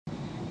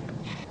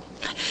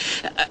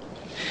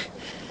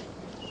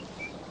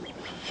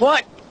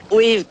What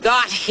we've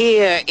got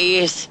here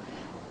is...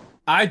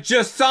 I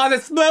just saw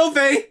this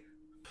movie!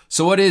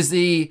 So what is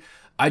the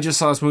I Just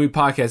Saw This Movie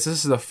podcast? This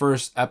is the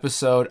first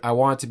episode. I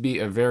want it to be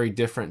a very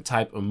different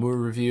type of movie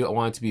review. I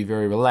want it to be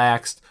very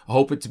relaxed. I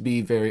hope it to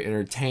be very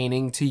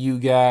entertaining to you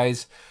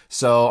guys.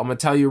 So I'm going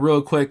to tell you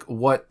real quick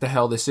what the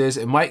hell this is.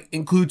 It might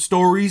include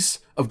stories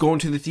of going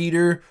to the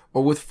theater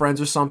or with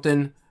friends or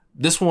something.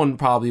 This one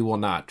probably will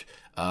not.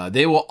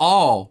 They will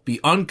all be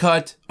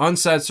uncut,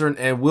 uncensored,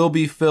 and will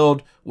be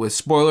filled with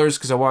spoilers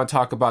because I want to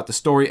talk about the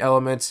story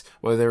elements,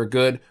 whether they're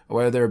good or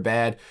whether they're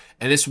bad.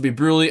 And this will be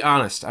brutally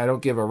honest. I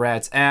don't give a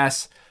rat's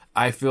ass.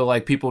 I feel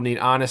like people need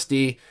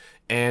honesty,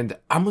 and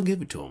I'm going to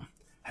give it to them.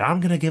 And I'm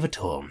going to give it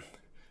to them.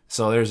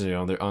 So there's,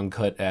 their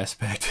uncut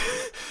aspect.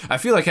 I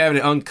feel like having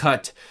it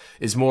uncut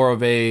is more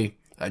of a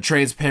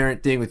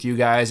transparent thing with you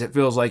guys. It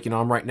feels like,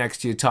 I'm right next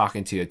to you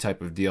talking to you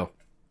type of deal.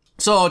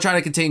 So I'll try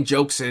to contain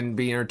jokes and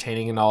be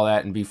entertaining and all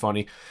that and be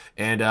funny.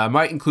 And I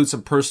might include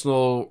some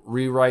personal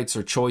rewrites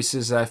or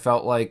choices that I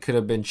felt like could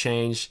have been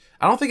changed.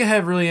 I don't think I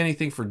have really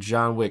anything for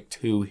John Wick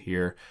 2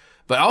 here.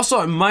 But also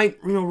I might,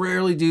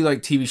 rarely do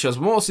like TV shows.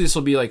 Mostly this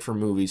will be like for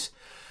movies.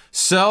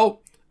 So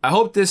I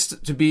hope this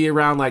to be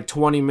around like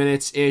 20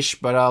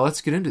 minutes-ish. But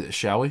let's get into this,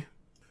 shall we?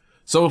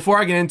 So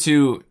before I get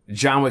into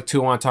John Wick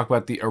 2, I want to talk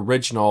about the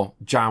original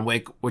John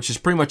Wick, which is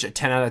pretty much a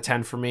 10 out of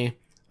 10 for me.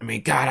 I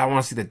mean, God, I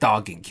want to see the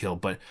dog getting killed,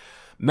 but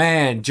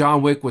man,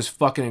 John Wick was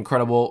fucking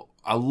incredible.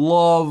 I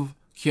love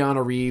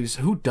Keanu Reeves.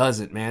 Who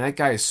doesn't, man? That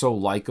guy is so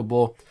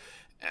likable.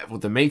 With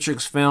the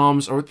Matrix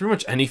films, or with pretty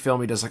much any film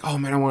he does, like, oh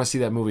man, I want to see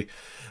that movie.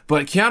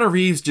 But Keanu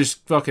Reeves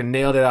just fucking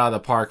nailed it out of the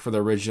park for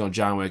the original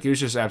John Wick. It was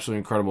just absolutely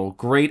incredible.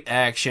 Great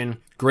action,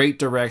 great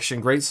direction,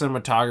 great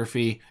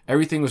cinematography.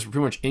 Everything was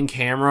pretty much in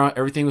camera.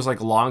 Everything was like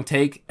long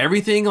take.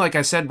 Everything, like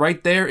I said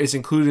right there, is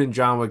included in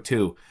John Wick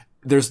 2.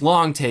 There's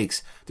long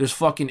takes. There's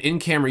fucking in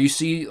camera. You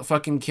see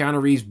fucking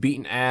Keanu Reeves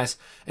beating ass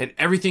and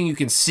everything you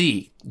can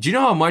see. Do you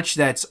know how much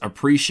that's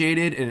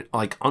appreciated and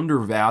like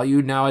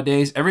undervalued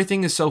nowadays?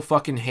 Everything is so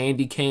fucking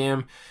handy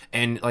cam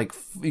and like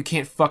you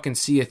can't fucking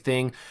see a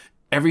thing.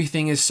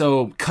 Everything is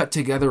so cut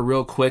together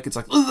real quick. It's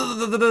like,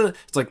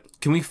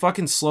 can we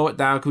fucking slow it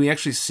down? Can we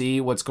actually see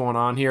what's going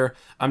on here?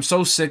 I'm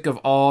so sick of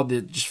all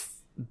the just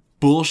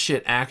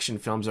bullshit action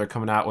films that are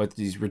coming out with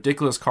these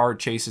ridiculous car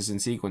chases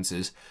and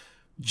sequences.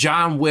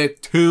 John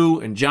Wick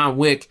 2 and John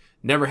Wick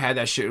never had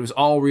that shit. It was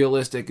all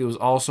realistic. It was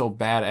all so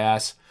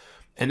badass.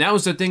 And that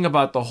was the thing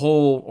about the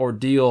whole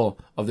ordeal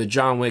of the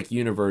John Wick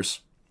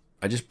universe.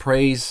 I just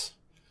praise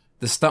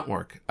the stunt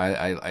work.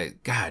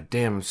 God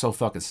damn, I'm so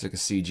fucking sick of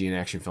CG and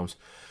action films.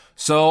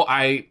 So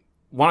I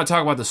want to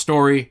talk about the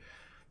story.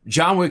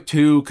 John Wick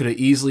 2 could have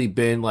easily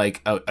been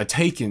like a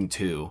Taken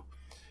 2.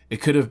 It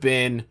could have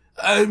been,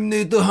 I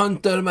need to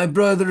hunt my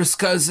brother's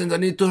cousin. I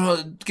need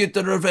to get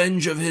the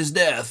revenge of his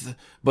death.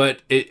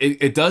 But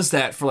it does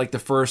that for like the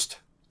first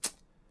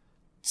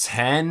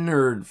 10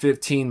 or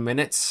 15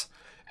 minutes.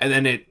 And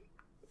then it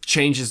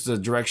changes the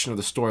direction of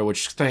the story,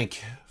 which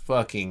thank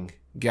fucking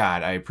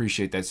God. I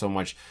appreciate that so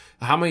much.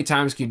 How many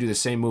times can you do the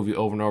same movie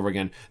over and over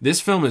again?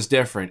 This film is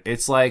different.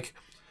 It's like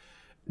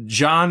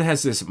John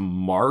has this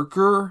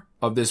marker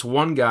of this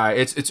one guy.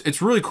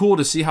 It's really cool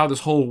to see how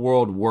this whole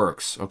world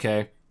works,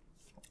 okay?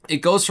 It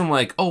goes from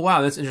like, oh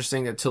wow, that's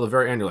interesting, until the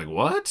very end. You're like,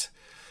 what?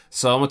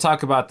 So I'm going to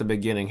talk about the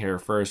beginning here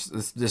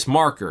first. This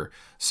marker.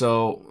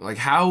 So like,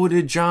 how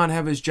did John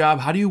have his job?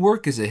 How do you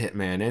work as a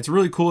hitman? And it's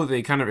really cool that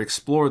they kind of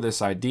explore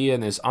this idea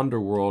in this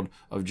underworld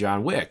of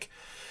John Wick.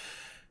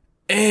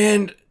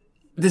 And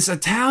this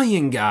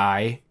Italian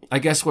guy, I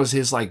guess, was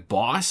his like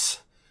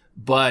boss.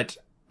 But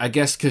I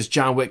guess because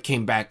John Wick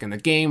came back in the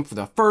game for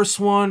the first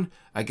one,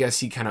 I guess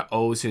he kind of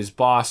owes his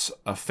boss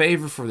a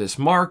favor for this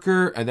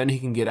marker, and then he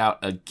can get out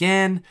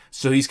again.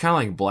 So he's kind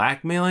of like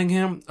blackmailing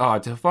him. Oh,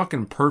 it's a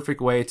fucking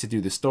perfect way to do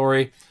the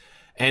story.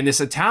 And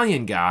this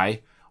Italian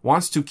guy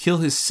wants to kill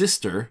his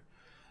sister.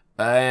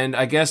 And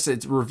I guess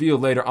it's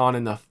revealed later on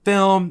in the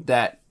film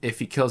that if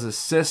he kills his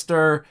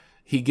sister,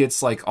 he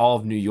gets like all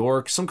of New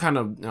York, some kind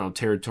of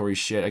territory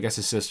shit. I guess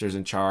his sister's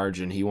in charge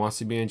and he wants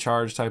to be in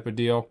charge type of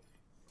deal.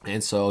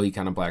 And so he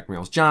kind of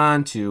blackmails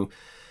John to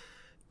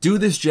do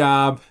this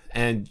job,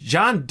 and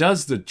John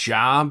does the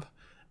job,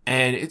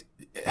 and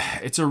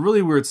it's a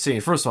really weird scene.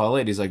 First of all, the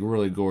lady's like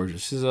really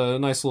gorgeous. She's a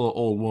nice little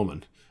old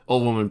woman.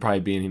 Old woman probably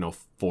being,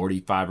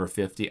 45 or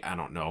 50, I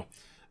don't know.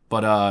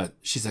 But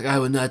she's like, I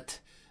will not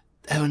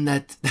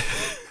let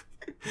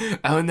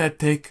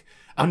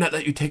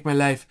you take my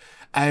life.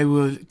 I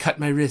will cut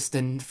my wrist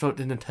and float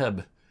in a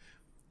tub.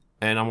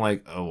 And I'm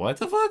like, oh, what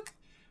the fuck?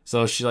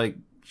 So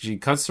she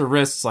cuts her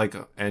wrists,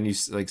 and you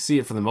see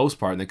it for the most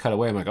part, and they cut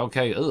away. I'm like,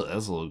 okay,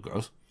 that's a little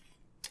gross.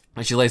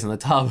 And she lays in the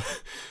tub,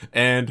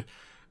 and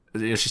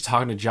she's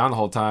talking to John the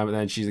whole time, and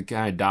then she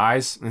kind of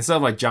dies. And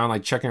instead of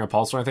John checking her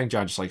pulse or anything,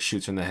 John just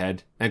shoots her in the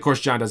head. And of course,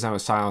 John doesn't have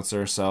a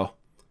silencer, so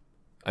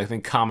I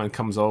think Common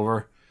comes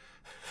over,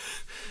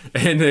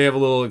 and they have a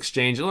little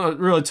exchange.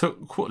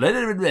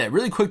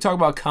 Really quick talk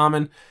about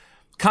Common.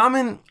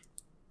 Common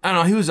I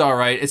don't know, he was all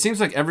right. It seems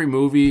like every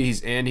movie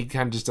he's in, he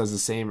kind of just does the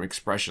same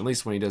expression. At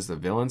least when he does the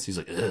villains, he's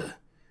like, ugh.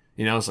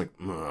 You know, it's like,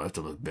 I have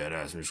to look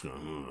badass. I'm just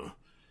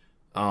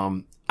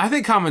gonna. I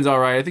think Common's all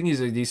right. I think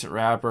he's a decent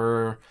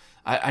rapper.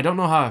 I don't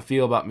know how I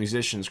feel about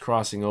musicians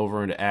crossing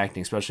over into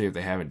acting, especially if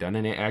they haven't done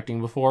any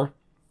acting before.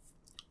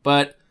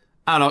 But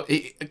I don't know.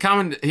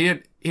 Common, he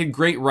had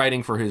great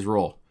writing for his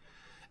role,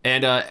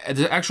 and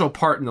the actual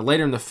part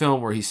later in the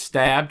film where he's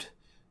stabbed,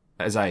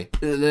 as I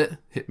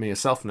hit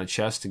myself in the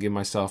chest to give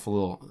myself a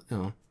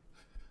little,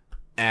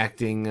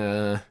 acting.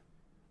 I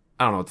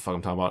don't know what the fuck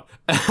I'm talking about.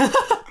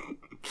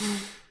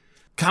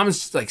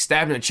 Common's like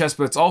stabbed in the chest,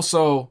 but it's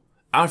also,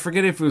 I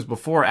forget if it was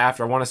before or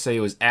after. I want to say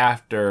it was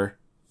after.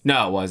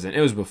 No, it wasn't.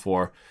 It was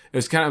before. It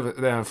was kind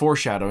of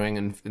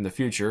foreshadowing in the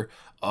future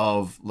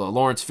of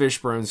Lawrence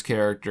Fishburne's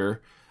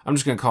character. I'm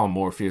just going to call him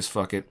Morpheus,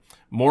 fuck it.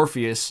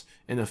 Morpheus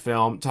in the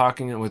film,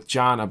 talking with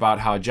John about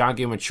how John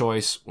gave him a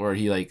choice where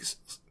he like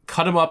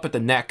cut him up at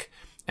the neck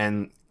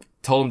and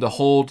told him to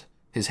hold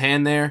his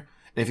hand there.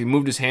 And if he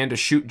moved his hand to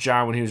shoot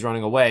John when he was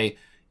running away,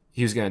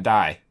 he was going to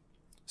die.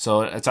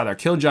 So it's either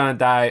kill John and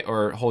die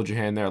or hold your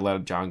hand there and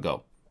let John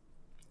go.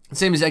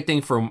 Same exact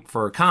thing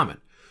for Common.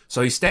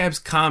 So he stabs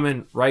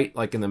Common right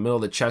like in the middle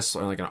of the chest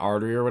or like an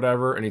artery or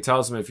whatever. And he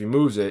tells him if he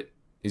moves it,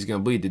 he's going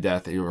to bleed to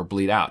death or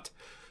bleed out.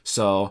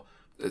 So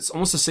it's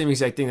almost the same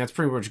exact thing. That's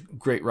pretty much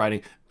great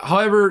writing.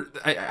 However,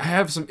 I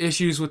have some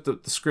issues with the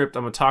script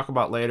I'm going to talk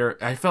about later.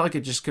 I felt like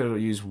it just could have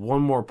used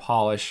one more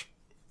polish.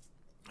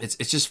 It's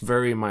just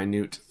very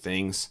minute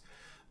things.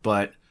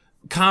 But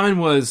Common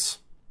was...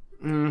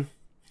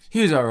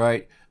 he was all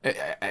right.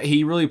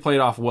 He really played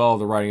off well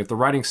the writing. If the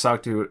writing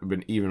sucked, it would have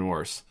been even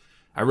worse.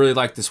 I really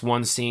like this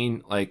one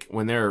scene, like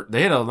when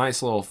they had a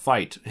nice little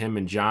fight, him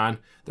and John.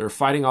 They're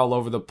fighting all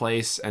over the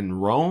place.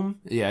 And Rome?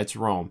 Yeah, it's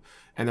Rome.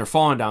 And they're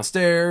falling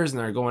downstairs and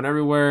they're going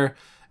everywhere.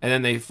 And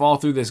then they fall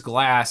through this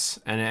glass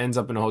and it ends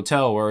up in a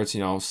hotel where it's,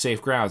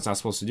 safe ground. It's not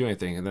supposed to do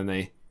anything. And then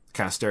they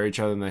kind of stare at each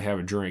other and they have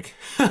a drink.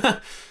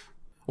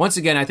 Once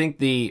again, I think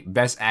the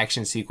best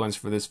action sequence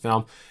for this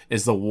film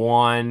is the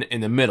one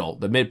in the middle,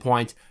 the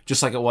midpoint,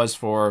 just like it was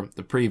for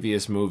the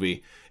previous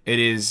movie. It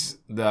is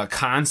the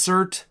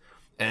concert,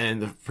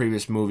 and the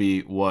previous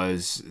movie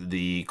was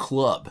the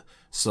club.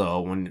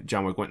 So when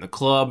John Wick went in the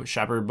club,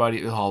 shot everybody,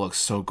 it all looks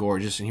so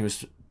gorgeous, and he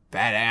was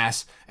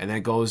badass. And then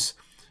it goes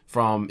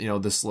from,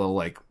 this little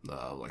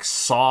the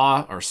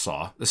spa,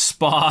 the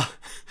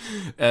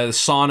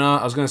sauna.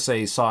 I was going to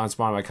say saw and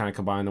spawn, but I kind of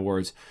combined the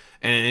words.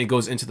 And it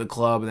goes into the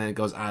club, and then it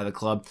goes out of the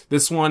club.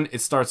 This one,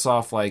 it starts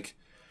off like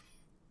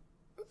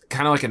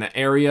kind of like an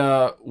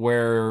area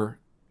where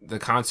the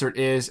concert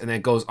is, and then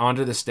it goes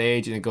onto the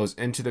stage, and it goes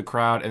into the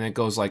crowd, and it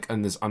goes like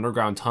in this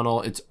underground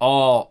tunnel. It's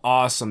all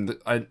awesome.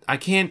 I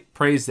can't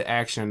praise the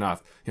action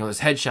enough.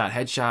 This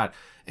headshot,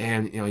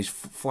 and he's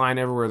flying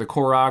everywhere. The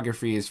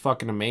choreography is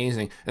fucking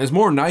amazing. And there's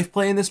more knife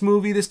play in this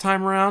movie this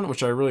time around,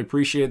 which I really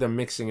appreciate them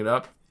mixing it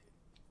up.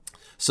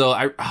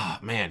 So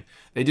man,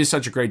 they did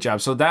such a great job.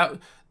 So that.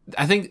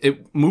 I think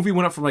movie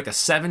went up from like a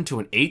 7 to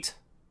an 8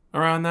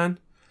 around then.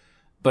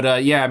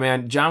 But yeah,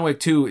 man, John Wick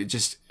 2,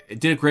 it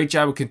did a great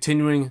job of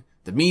continuing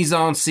the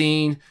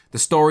mise-en-scene, the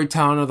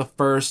storytelling of the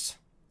first.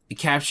 It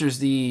captures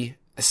the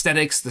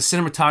aesthetics, the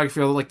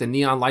cinematography, like the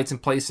neon lights in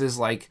places,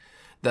 like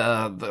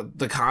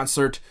the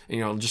concert,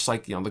 just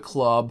like the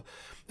club.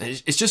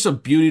 It's just a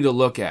beauty to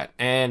look at,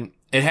 and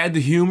it had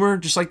the humor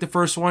just like the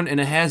first one, and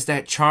it has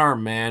that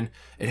charm, man.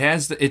 It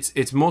has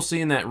it's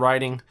mostly in that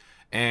writing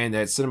and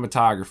that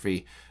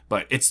cinematography.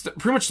 But it's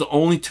pretty much the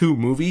only two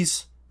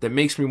movies that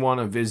makes me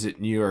want to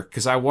visit New York,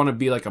 because I want to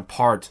be like a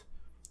part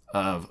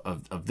of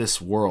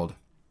this world.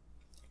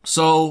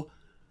 So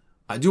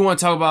I do want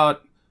to talk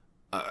about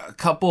a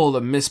couple of the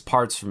missed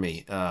parts for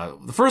me.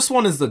 The first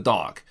one is the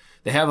dog.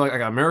 They have like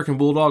an American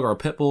Bulldog or a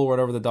Pit Bull,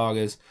 whatever the dog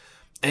is.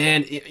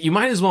 And you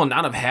might as well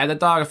not have had the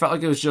dog. I felt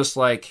like it was just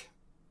like,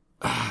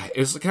 it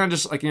was kind of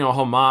just like,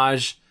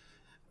 homage.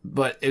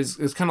 But it's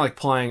kind of like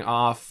playing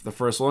off the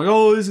first one. Like,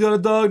 oh, he's got a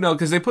dog. No,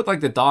 because they put like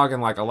the dog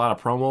in like a lot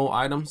of promo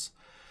items.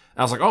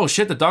 And I was like, oh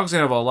shit, the dog's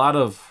gonna have a lot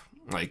of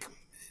like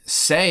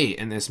say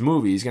in this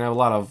movie. He's gonna have a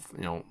lot of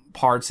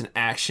parts and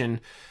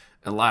action,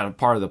 a lot of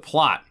part of the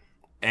plot.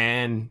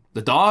 And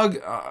the dog,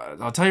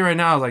 I'll tell you right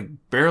now, like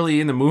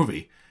barely in the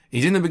movie.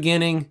 He's in the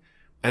beginning,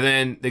 and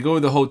then they go to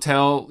the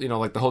hotel,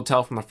 like the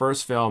hotel from the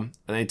first film,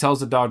 and he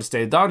tells the dog to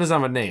stay. The dog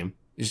doesn't have a name.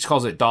 He just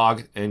calls it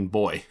Dog and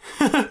Boy.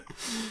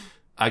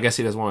 I guess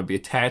he doesn't want to be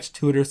attached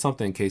to it or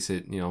something in case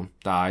it,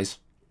 dies.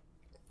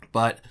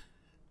 But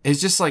it's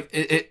just like,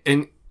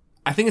 and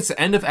I think it's the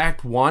end of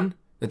Act 1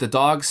 that the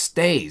dog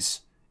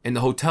stays in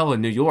the hotel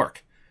in New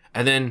York.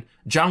 And then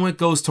John Wick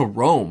goes to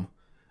Rome,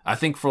 I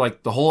think for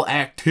like the whole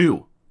Act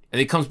 2. And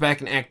he comes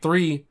back in Act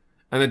 3,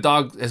 and the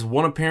dog has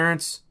one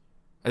appearance,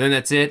 and then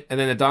that's it. And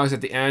then the dog's at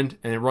the end,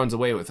 and it runs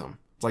away with him.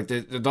 It's like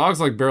the dog's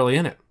like barely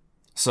in it.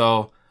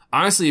 So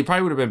honestly, it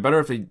probably would have been better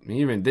if he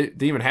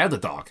even had the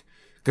dog.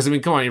 Because,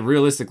 come on,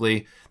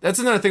 realistically, that's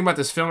another thing about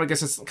this film. I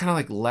guess it's kind of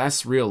like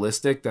less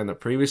realistic than the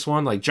previous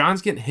one. Like,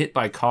 John's getting hit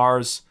by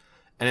cars,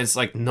 and it's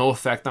like no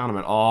effect on him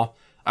at all.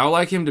 I would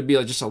like him to be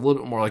like just a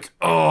little bit more like,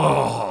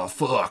 oh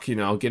fuck, you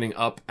know, getting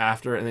up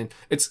after it. And then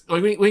it's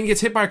like when he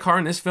gets hit by a car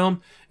in this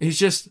film, he's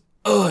just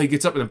he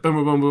gets up and then boom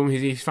boom boom boom,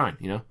 he's fine,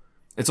 you know.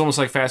 It's almost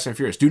like Fast and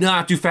Furious. Do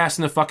not do Fast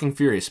and the fucking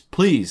Furious,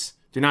 please.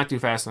 Do not do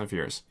Fast and the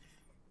Furious.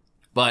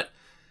 But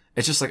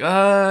it's just like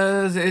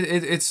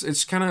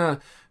it's kind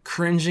of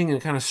cringing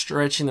and kind of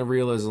stretching the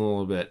realism a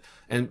little bit.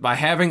 And by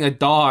having a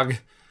dog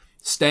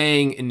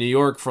staying in New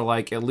York for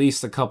like at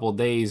least a couple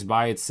days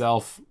by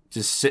itself,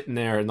 just sitting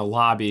there in the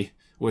lobby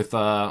with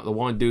the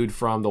one dude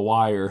from The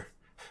Wire,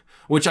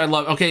 which I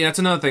love. Okay, that's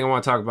another thing I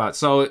want to talk about.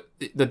 So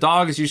the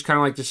dog is used kind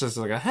of like just as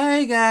like a,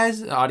 hey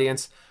guys,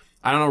 audience.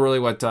 I don't know really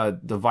what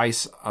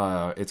device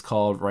it's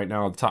called right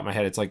now on the top of my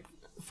head. It's like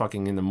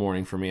fucking in the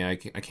morning for me. I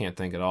can't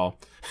think at all.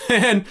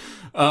 And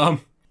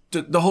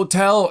the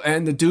hotel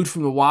and the dude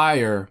from The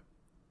Wire,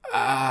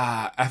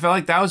 I felt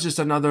like that was just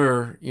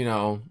another, you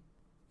know,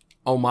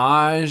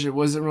 homage. It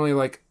wasn't really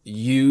like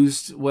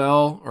used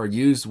well or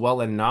used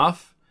well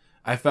enough.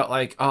 I felt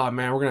like, oh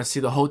man, we're going to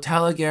see the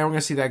hotel again. We're going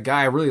to see that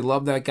guy. I really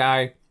love that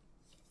guy.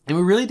 And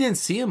we really didn't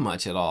see him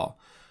much at all,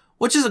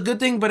 which is a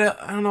good thing, but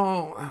I don't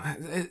know.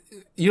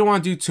 You don't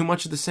want to do too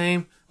much of the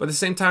same. But at the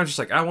same time, just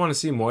like, I want to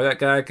see more of that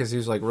guy because he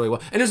was like really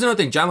well. And there's another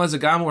thing. John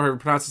Leguizamo, whatever you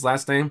pronounce his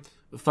last name,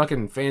 a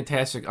fucking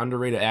fantastic,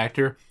 underrated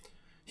actor.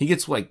 He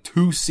gets like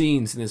 2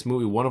 scenes in this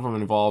movie. One of them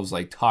involves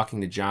like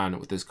talking to John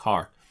with his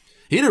car.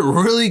 He had a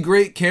really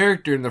great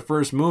character in the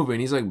first movie,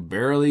 and he's like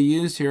barely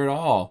used here at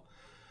all.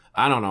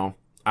 I don't know.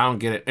 I don't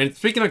get it. And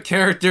speaking of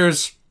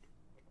characters,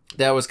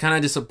 that was kind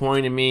of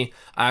disappointing me.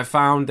 I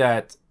found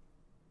that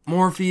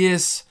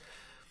Morpheus,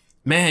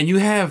 man, you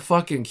have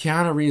fucking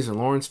Keanu Reeves and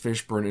Lawrence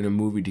Fishburne in a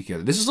movie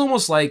together. This is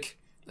almost like,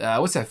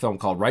 what's that film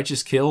called?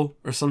 Righteous Kill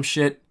or some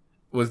shit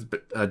with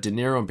De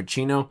Niro and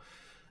Pacino.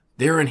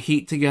 They're in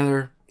Heat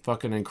together.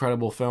 Fucking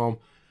incredible film.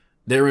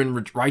 They're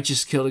in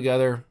Righteous Kill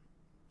together.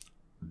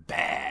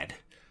 Bad.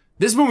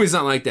 This movie's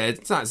not like that.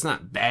 It's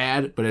not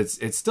bad, but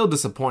it's still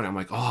disappointing. I'm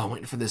like, oh, I'm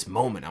waiting for this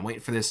moment. I'm waiting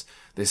for this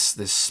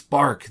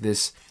spark.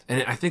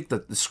 And I think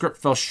that the script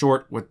fell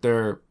short with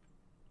their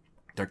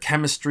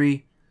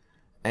chemistry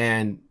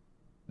and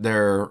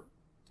their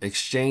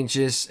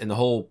exchanges, and the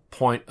whole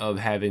point of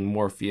having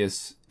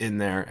Morpheus in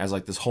there as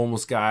like this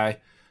homeless guy,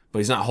 but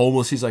he's not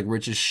homeless. He's like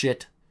rich as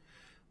shit.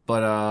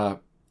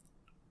 But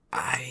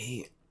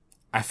I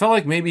felt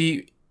like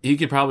maybe he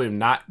could probably have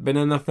not been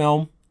in the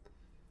film.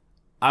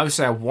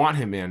 Obviously, I want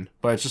him in,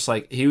 but it's just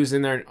like he was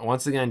in there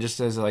once again just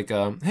as like,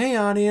 hey,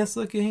 audience,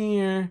 look at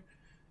here.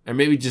 And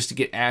maybe just to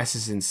get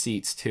asses in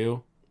seats,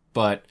 too.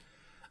 But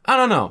I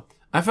don't know.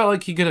 I felt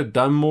like he could have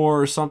done more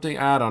or something.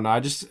 I don't know.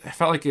 I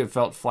felt like it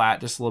felt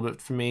flat just a little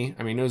bit for me.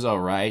 I mean, it was all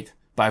right,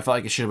 but I felt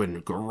like it should have been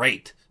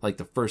great like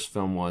the first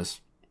film was.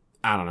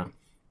 I don't know.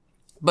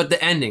 But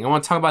the ending. I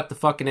want to talk about the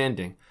fucking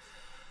ending.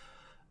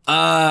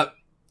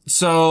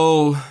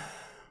 So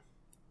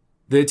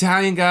the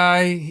Italian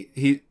guy,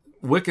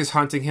 Wick is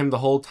hunting him the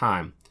whole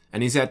time,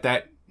 and he's at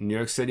that New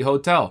York City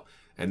hotel,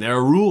 and there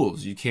are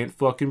rules. You can't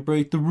fucking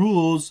break the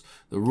rules.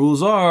 The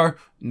rules are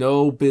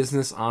no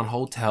business on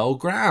hotel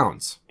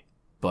grounds.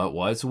 But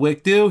what's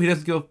Wick do? He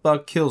doesn't give a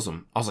fuck, kills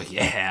him. I was like,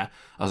 yeah.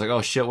 I was like,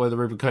 oh shit, what are the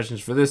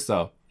repercussions for this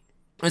though?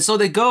 And so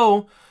they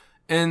go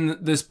in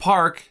this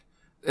park.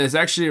 It's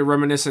actually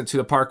reminiscent to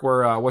the park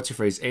where, what's her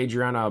face?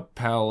 Adriana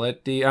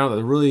Paletti. I don't know,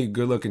 the really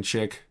good looking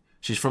chick.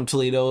 She's from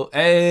Toledo.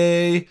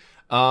 Hey!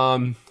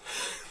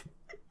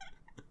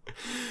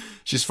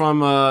 She's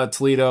from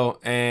Toledo,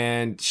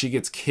 and she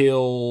gets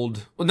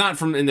killed. Well, not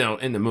from in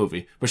the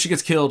movie, but she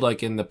gets killed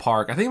like in the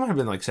park. I think it might have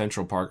been like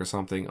Central Park or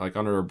something, like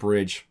under a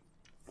bridge.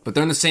 But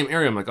they're in the same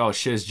area. I'm like, oh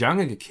shit, is John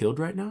gonna get killed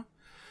right now?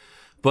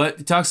 But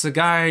he talks to the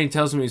guy and he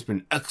tells him he's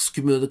been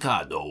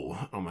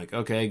excommunicado. I'm like,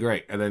 okay,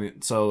 great. And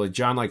then so like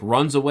John like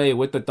runs away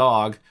with the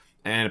dog,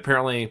 and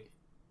apparently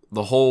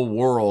the whole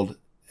world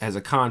has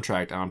a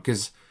contract on him,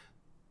 because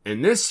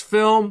in this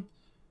film,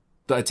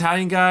 the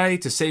Italian guy,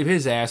 to save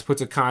his ass,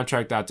 puts a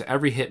contract out to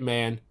every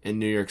hitman in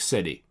New York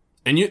City.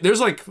 And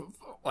there's like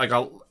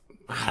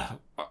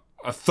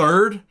a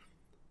third,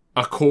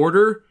 a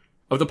quarter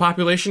of the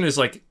population is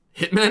like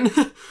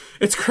hitmen.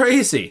 It's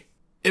crazy.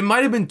 It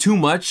might have been too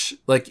much.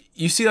 Like,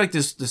 you see like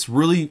this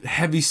really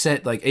heavy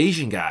set like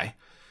Asian guy,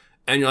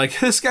 and you're like,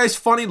 this guy's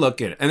funny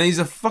looking, and then he's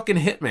a fucking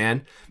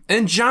hitman,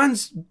 and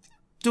John's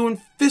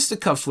doing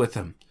fisticuffs with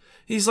him.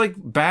 He's like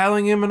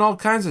battling him and all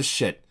kinds of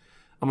shit.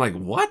 I'm like,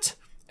 what?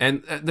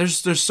 And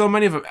there's so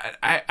many of them.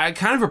 I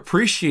kind of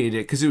appreciate it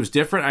because it was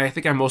different. I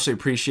think I mostly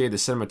appreciated the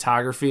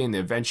cinematography and the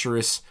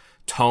adventurous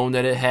tone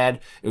that it had.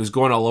 It was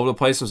going all over the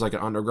place. It was like an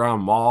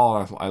underground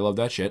mall. I love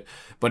that shit.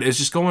 But it was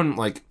just going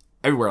like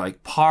everywhere,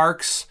 like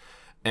parks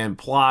and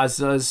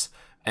plazas.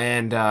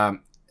 And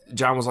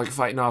John was like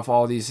fighting off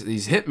all these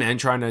hitmen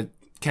trying to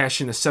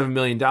cash in a $7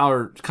 million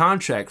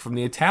contract from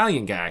the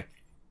Italian guy.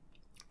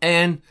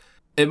 And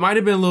it might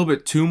have been a little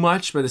bit too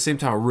much, but at the same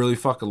time, I really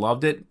fucking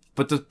loved it.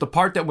 But the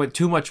part that went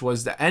too much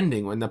was the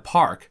ending in the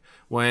park,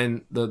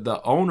 when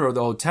the owner of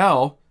the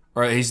hotel,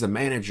 or he's the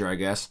manager, I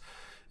guess,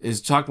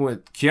 is talking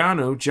with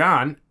Keanu,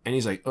 John, and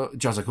he's like,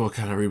 John's like, what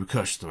kind of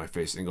repercussions to my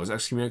face? And he goes,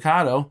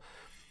 excommunicado.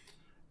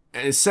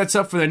 And it sets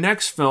up for the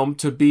next film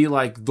to be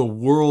like the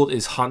world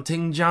is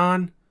hunting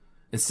John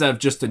instead of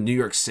just a New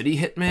York City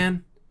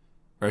hitman.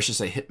 Or I should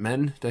say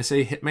hitmen. Did I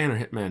say hitman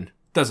or hitmen?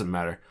 Doesn't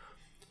matter.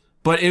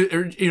 But it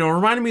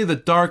reminded me of The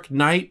Dark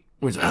Knight.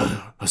 Where he's like,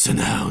 I'll send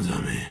the hounds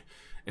on me.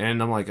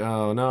 And I'm like,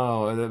 oh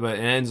no. But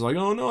it ends like,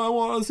 oh no, I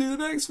want to see the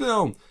next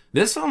film.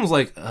 This film was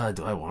like,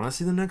 do I want to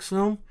see the next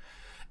film?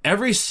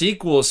 Every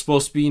sequel is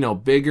supposed to be,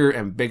 bigger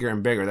and bigger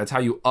and bigger. That's how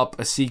you up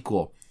a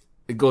sequel.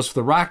 It goes for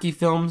the Rocky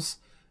films.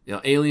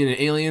 Alien and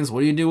Aliens.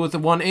 What do you do with the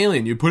one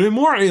alien? You put in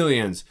more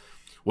aliens.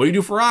 What do you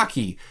do for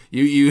Rocky?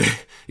 You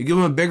give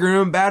him a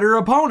bigger and badder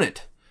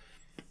opponent.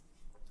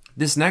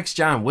 This next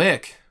John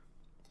Wick,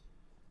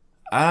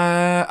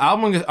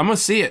 I'm gonna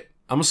see it.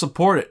 I'm gonna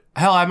support it.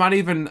 Hell, I might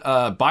even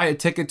buy a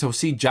ticket to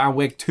see John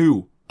Wick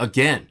 2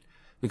 again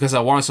because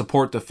I want to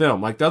support the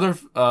film. Like the other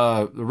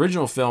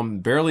original film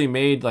barely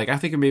made, like I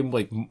think it made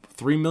like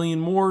 3 million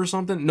more or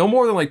something. No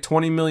more than like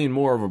 20 million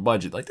more of a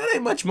budget. Like that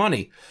ain't much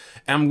money.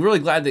 And I'm really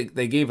glad that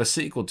they gave a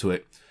sequel to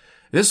it.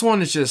 This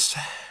one is just,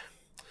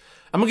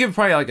 I'm gonna give it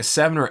probably like a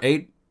 7 or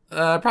 8.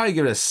 Probably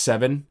give it a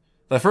 7.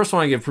 The first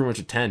one I give pretty much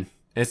a 10.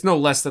 And it's no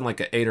less than like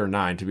an 8 or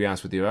 9, to be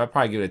honest with you. I'd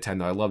probably give it a 10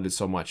 though. I loved it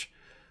so much.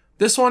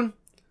 This one,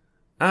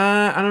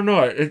 I don't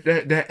know.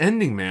 That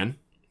ending, man.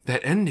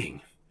 That ending.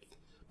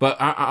 But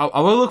I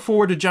will look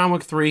forward to John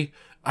Wick 3.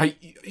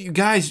 You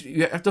guys,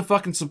 you have to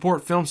fucking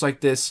support films like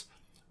this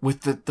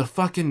with the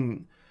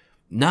fucking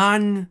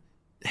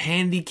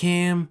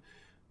non-handicam,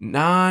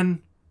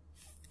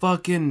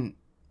 non-fucking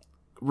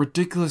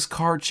ridiculous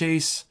car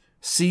chase,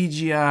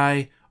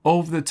 CGI,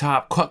 over the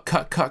top,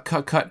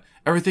 cut.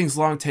 Everything's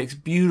long takes,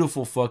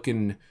 beautiful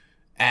fucking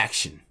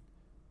action.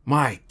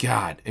 My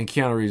God. And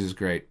Keanu Reeves is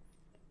great.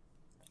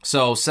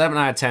 So 7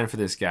 out of 10 for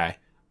this guy.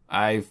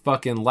 I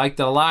fucking liked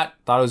it a lot.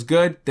 Thought it was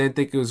good. Didn't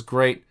think it was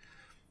great.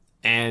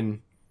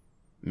 And,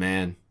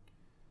 man,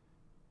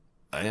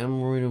 I am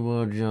worried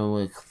about John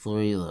Wick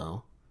 3,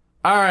 though.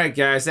 Alright,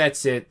 guys.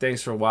 That's it.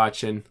 Thanks for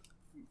watching.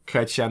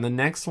 Catch you on the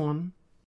next one.